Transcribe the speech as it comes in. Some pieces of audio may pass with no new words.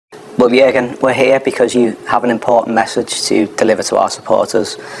Well, Jurgen, we're here because you have an important message to deliver to our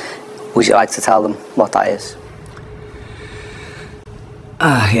supporters. Would you like to tell them what that is?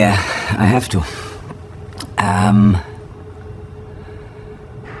 Yeah, I have to.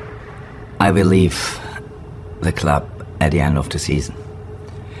 I will leave the club at the end of the season.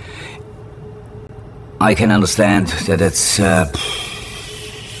 I can understand that it's a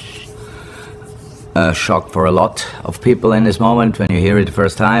shock for a lot of people in this moment when you hear it the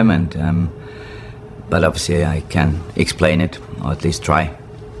first time, and but obviously I can explain it, or at least try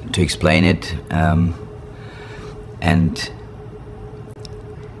to explain it, and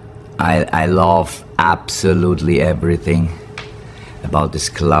I love absolutely everything about this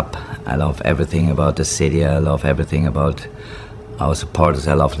club. I love everything about the city. I love everything about our supporters.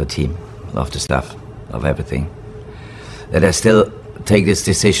 I love the team, love the staff, love everything. That I still take this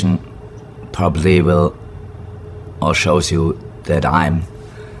decision probably will, or shows you that I'm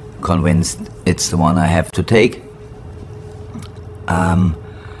convinced it's the one I have to take.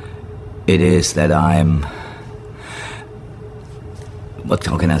 It is that I'm,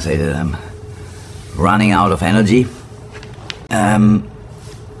 how can I say, that I'm running out of energy. I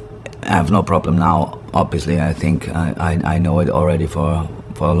have no problem now, obviously. I think I know it already for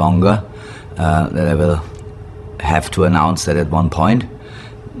longer, that I will have to announce that at one point.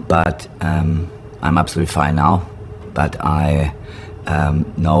 But I'm absolutely fine now. But I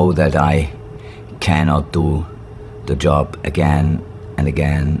know that I cannot do the job again and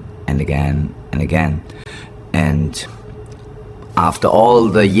again and again and again. And after all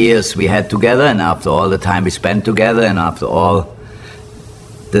the years we had together, and after all the time we spent together, and after all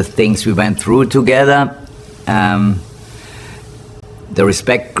the things we went through together, the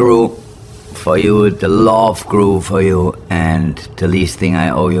respect grew for you, the love grew for you, and the least thing I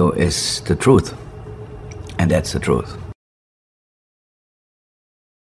owe you is the truth. And that's the truth.